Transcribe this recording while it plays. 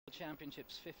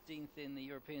Championships, 15th in the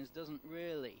Europeans, doesn't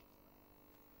really,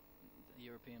 the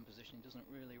European positioning doesn't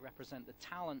really represent the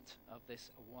talent of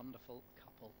this wonderful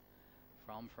couple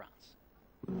from France.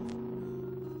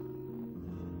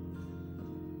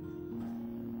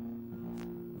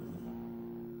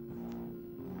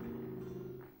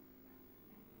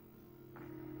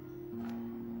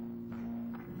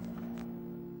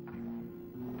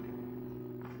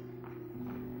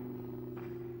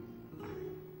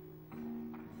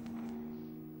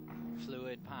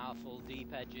 Fluid, powerful,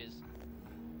 deep edges.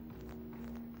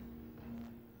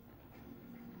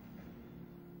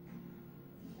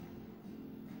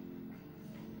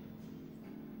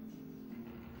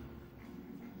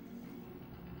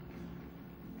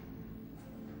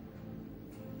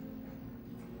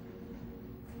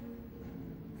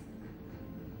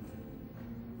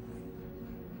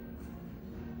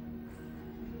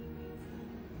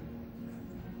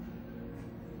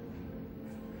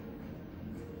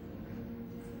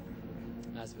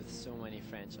 As with so many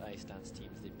French ice dance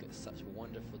teams, they've got such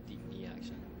wonderful deep knee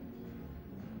action.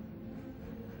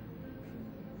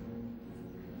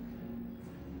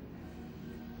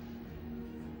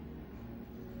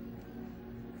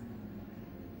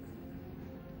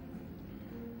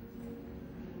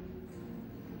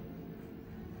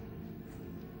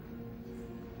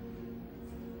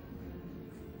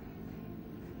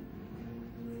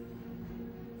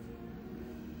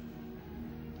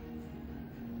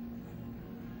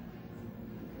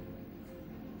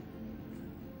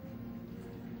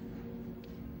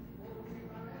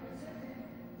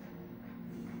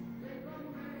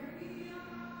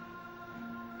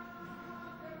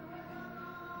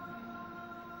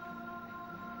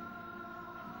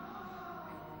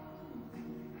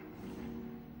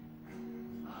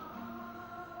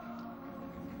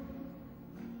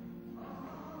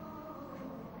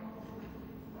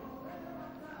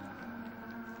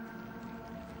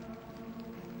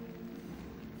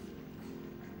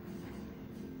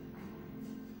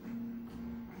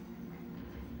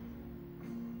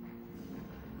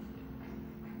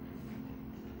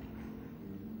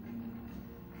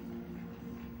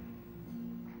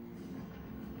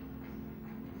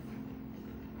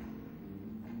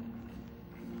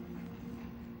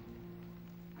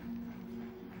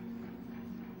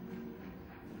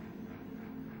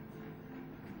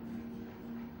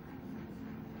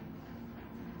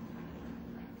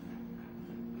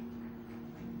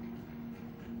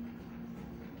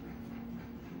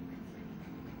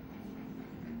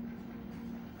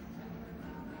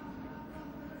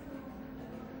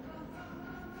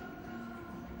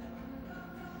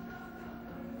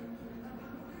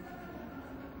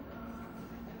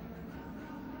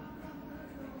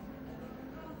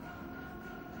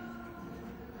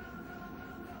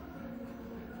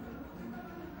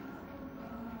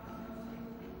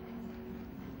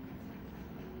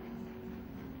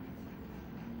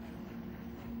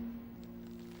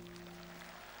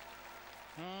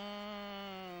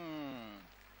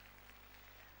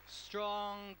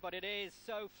 Strong, but it is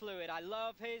so fluid. I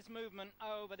love his movement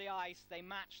over the ice. They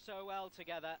match so well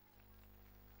together.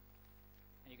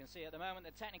 And you can see at the moment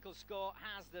the technical score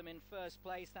has them in first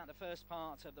place. That's the first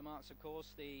part of the marks, of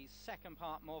course. The second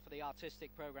part more for the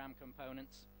artistic program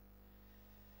components.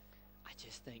 I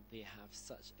just think they have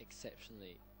such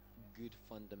exceptionally good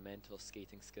fundamental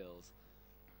skating skills.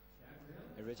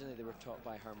 Originally they were taught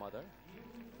by her mother,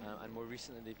 and more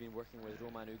recently they've been working with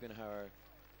Roman Ugenhauer,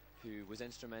 who was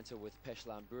instrumental with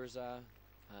Peshlan Burza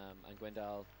and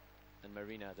Gwendal and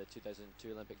Marina, the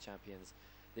 2002 Olympic champions.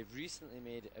 They've recently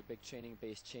made a big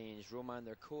training-based change. Roman,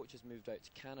 their coach, has moved out to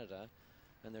Canada,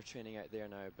 and they're training out there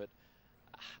now. But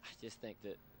I just think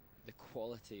that the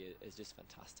quality is just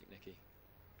fantastic, Nikki.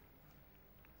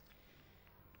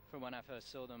 From when I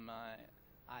first saw them,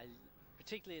 I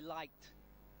particularly liked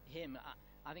him.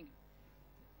 I think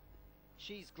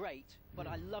she's great, but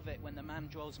I love it when the man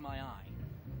draws my eye.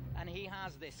 And he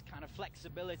has this kind of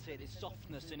flexibility, this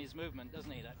softness in his movement,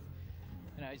 doesn't he? That,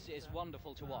 you know, it's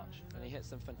wonderful to watch. And he hits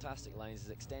some fantastic lines. His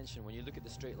extension, when you look at the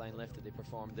straight line lift that they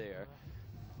performed there,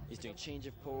 he's doing change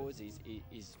of pose,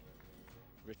 he's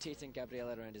rotating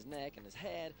Gabriella around his neck and his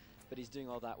head, but he's doing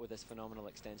all that with this phenomenal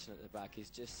extension at the back. He's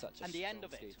just such a and the end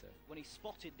of skater. it, when he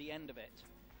spotted the end of it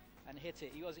and hit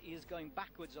it, he was going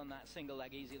backwards on that single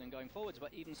leg easier than going forwards,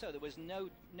 but even so there was no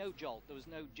jolt, there was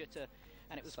no jitter,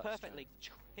 and it was such perfectly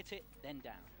strength. Hit it, then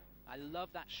down. I love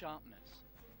that sharpness.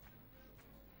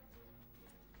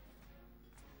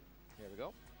 Here we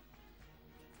go.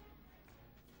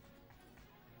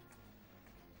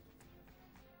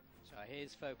 So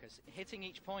here's focus. Hitting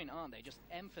each point, aren't they? Just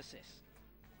emphasis.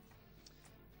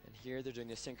 And here, they're doing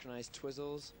the synchronized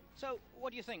twizzles. So,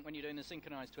 what do you think when you're doing the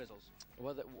synchronized twizzles?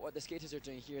 Well, what the skaters are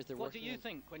doing here is they're What do working you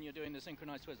think when you're doing the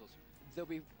synchronized twizzles? they'll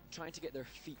be trying to get their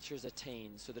features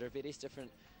attained. So there are various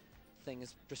different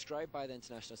things prescribed by the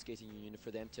International Skating Union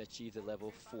for them to achieve the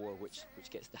level 4, which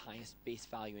gets the highest base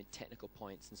value in technical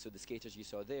points. And so the skaters you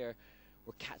saw there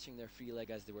were catching their free leg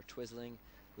as they were twizzling,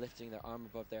 lifting their arm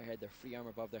above their head, their free arm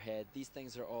above their head. These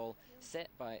things are all set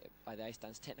by the ice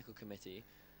dance technical committee.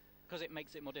 Because it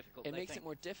makes it more difficult. It makes it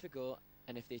more difficult,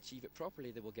 and if they achieve it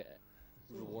properly, they will get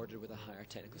rewarded with a higher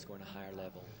technical score and a higher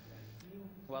level.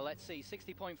 Well, let's see.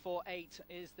 60.48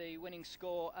 is the winning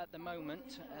score at the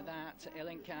moment that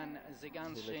Ilinka and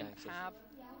Ziganshin have.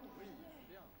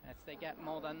 If they get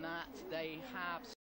more than that, they have